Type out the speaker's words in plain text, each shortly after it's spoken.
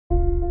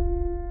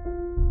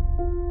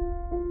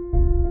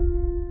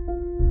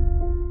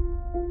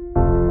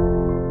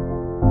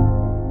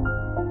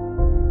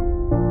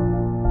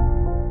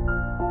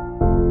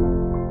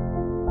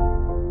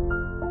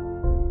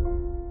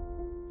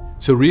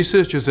So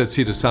researchers at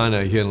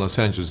Cedars-Sinai here in Los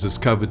Angeles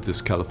discovered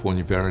this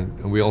California variant,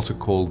 and we also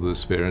call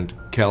this variant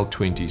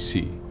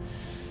Cal20C.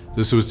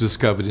 This was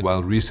discovered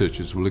while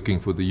researchers were looking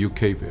for the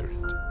UK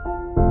variant.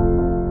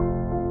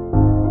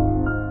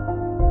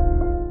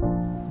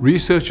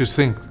 Researchers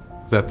think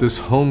that this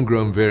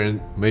homegrown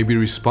variant may be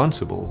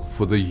responsible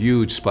for the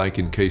huge spike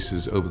in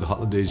cases over the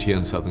holidays here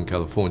in Southern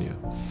California.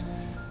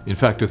 In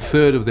fact, a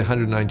third of the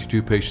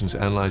 192 patients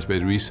analyzed by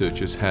the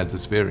researchers had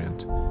this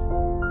variant.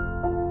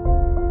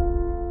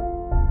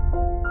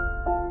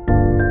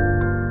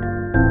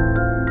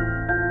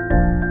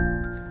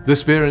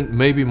 This variant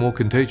may be more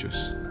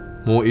contagious,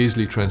 more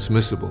easily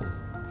transmissible.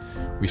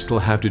 We still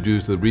have to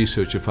do the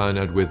research to find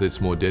out whether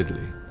it's more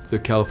deadly. The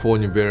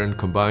California variant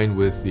combined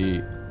with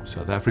the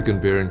South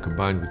African variant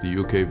combined with the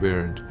UK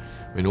variant,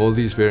 when all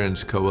these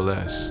variants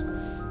coalesce,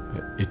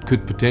 it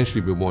could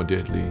potentially be more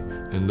deadly,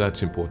 and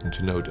that's important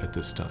to note at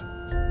this time.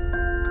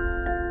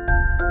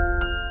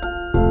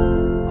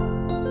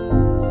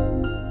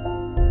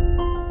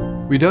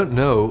 We don't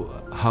know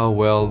how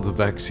well the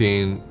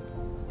vaccine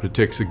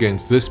protects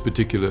against this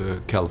particular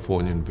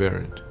Californian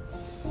variant,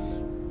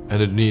 and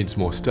it needs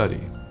more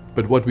study.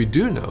 But what we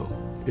do know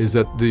is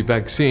that the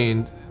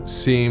vaccine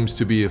seems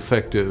to be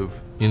effective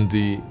in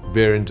the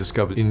variant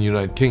discovered in the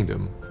United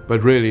Kingdom,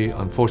 but really,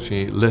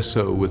 unfortunately, less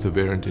so with the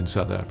variant in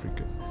South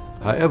Africa.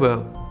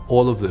 However,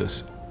 all of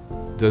this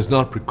does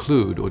not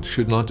preclude or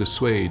should not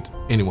dissuade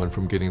anyone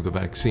from getting the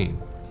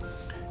vaccine,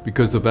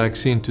 because the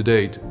vaccine to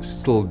date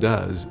still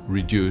does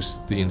reduce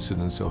the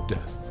incidence of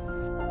death.